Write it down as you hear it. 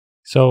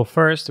So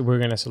first, we're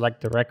going to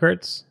select the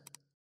records.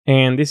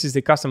 And this is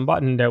the custom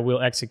button that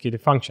will execute the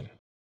function.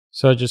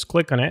 So just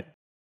click on it.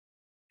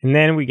 And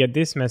then we get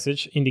this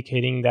message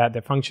indicating that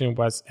the function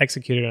was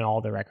executed on all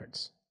the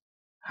records.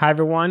 Hi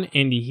everyone,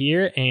 Andy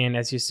here, and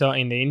as you saw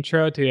in the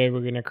intro, today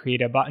we're going to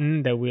create a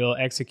button that will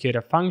execute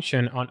a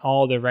function on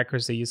all the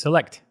records that you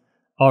select.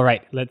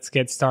 Alright, let's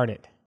get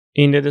started.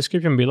 In the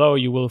description below,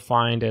 you will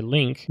find a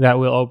link that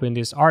will open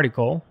this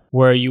article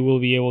where you will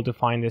be able to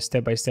find the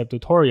step-by-step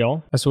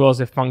tutorial as well as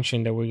the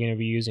function that we're going to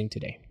be using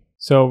today.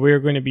 So we're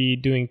going to be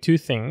doing two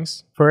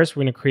things. First,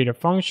 we're going to create a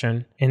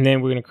function, and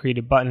then we're going to create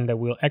a button that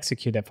will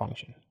execute that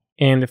function.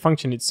 And the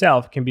function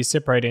itself can be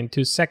separated in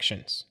two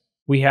sections.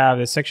 We have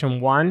the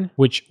section 1,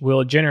 which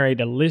will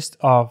generate a list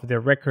of the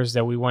records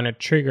that we want to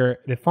trigger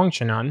the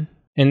function on.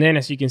 And then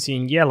as you can see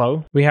in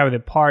yellow, we have the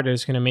part that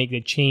is going to make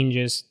the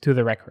changes to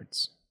the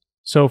records.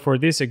 So for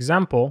this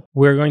example,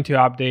 we're going to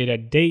update a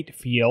date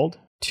field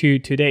to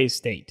today's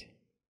date.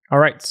 All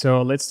right,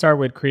 so let's start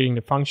with creating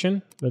the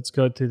function. Let's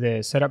go to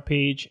the setup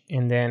page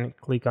and then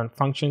click on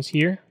functions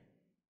here.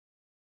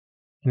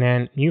 And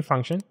then new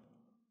function.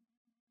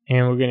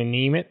 And we're going to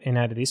name it and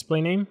add a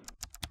display name.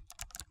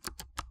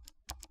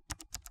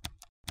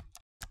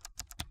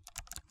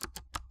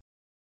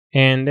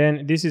 And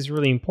then this is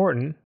really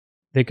important.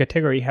 The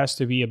category has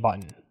to be a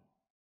button.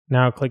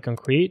 Now click on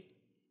create.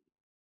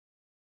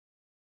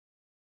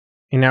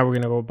 And now we're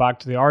going to go back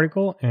to the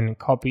article and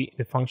copy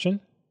the function.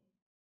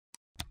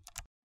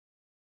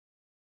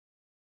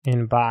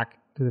 And back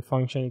to the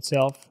function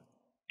itself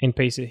and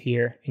paste it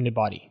here in the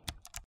body.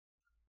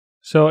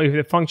 So if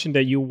the function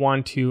that you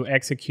want to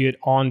execute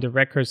on the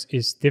records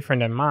is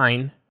different than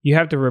mine, you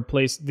have to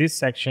replace this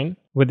section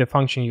with the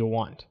function you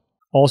want.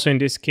 Also in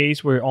this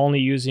case, we're only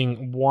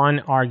using one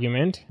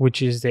argument,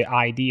 which is the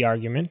ID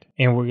argument,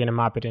 and we're going to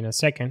map it in a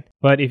second.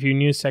 But if your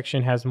new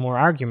section has more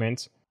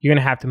arguments, you're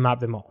going to have to map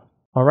them all.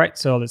 All right,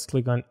 so let's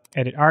click on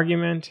edit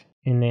argument,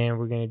 and then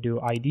we're going to do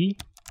ID,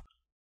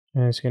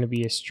 and it's going to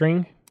be a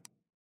string,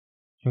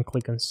 and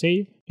click on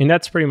save. And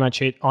that's pretty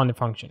much it on the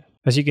function.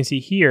 As you can see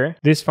here,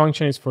 this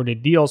function is for the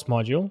deals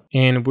module,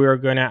 and we're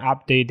going to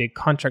update the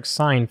contract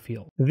sign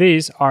field.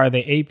 These are the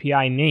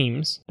API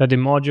names that the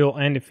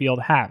module and the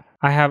field have.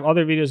 I have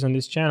other videos on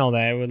this channel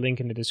that I will link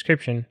in the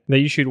description that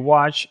you should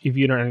watch if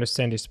you don't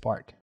understand this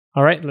part.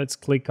 All right, let's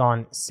click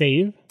on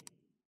save.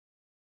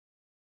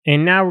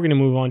 And now we're going to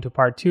move on to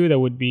part 2, that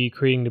would be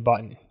creating the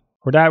button.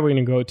 For that, we're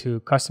going to go to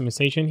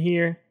customization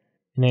here,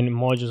 and then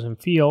modules and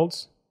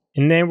fields.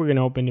 And then we're going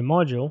to open the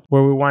module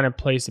where we want to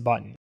place the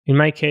button. In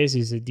my case,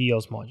 it's the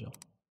deals module.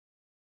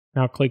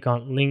 Now click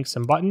on links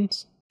and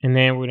buttons, and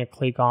then we're going to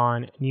click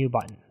on new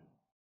button.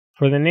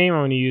 For the name,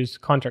 I'm going to use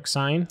contract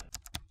sign.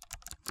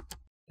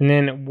 And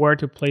then where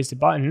to place the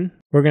button,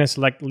 we're going to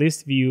select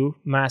list view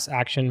mass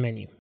action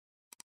menu.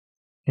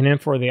 And then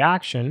for the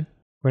action,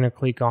 we're going to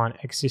click on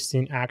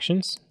existing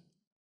actions.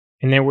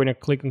 And then we're going to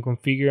click on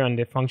configure on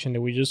the function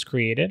that we just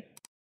created.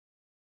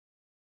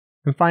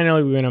 And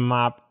finally, we're going to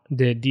map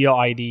the deal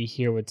ID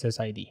here with says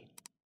ID.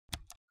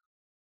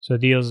 So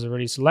deals is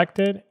already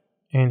selected,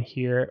 and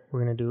here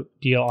we're going to do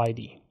deal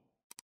ID.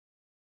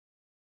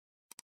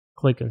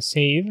 Click on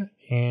save,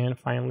 and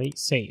finally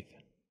save.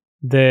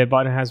 The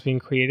button has been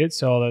created,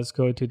 so let's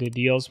go to the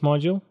deals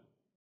module.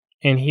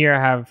 And here I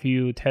have a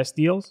few test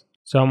deals.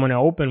 So I'm going to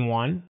open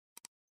one.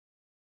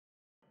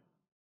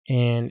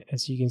 And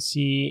as you can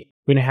see,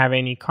 we don't have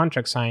any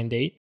contract sign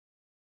date.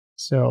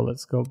 So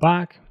let's go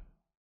back.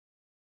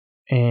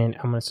 And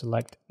I'm going to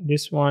select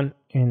this one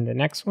and the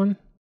next one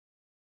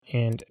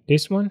and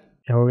this one.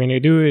 And what we're going to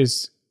do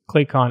is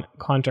click on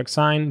contract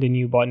sign, the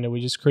new button that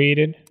we just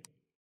created.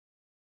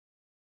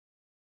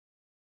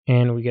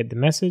 And we get the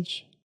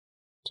message.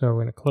 So we're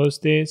going to close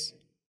this.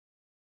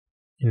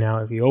 And now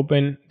if you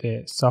open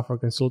the software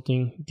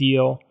consulting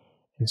deal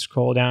and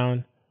scroll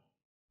down,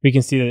 we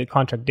can see that the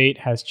contract date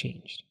has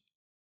changed.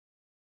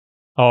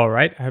 All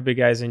right, I hope you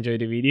guys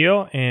enjoyed the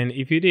video. And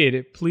if you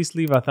did, please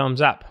leave a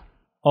thumbs up.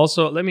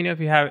 Also, let me know if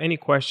you have any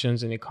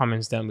questions in the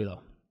comments down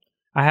below.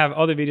 I have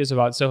other videos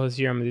about Zoho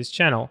CRM on this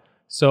channel,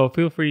 so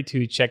feel free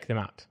to check them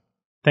out.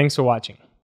 Thanks for watching.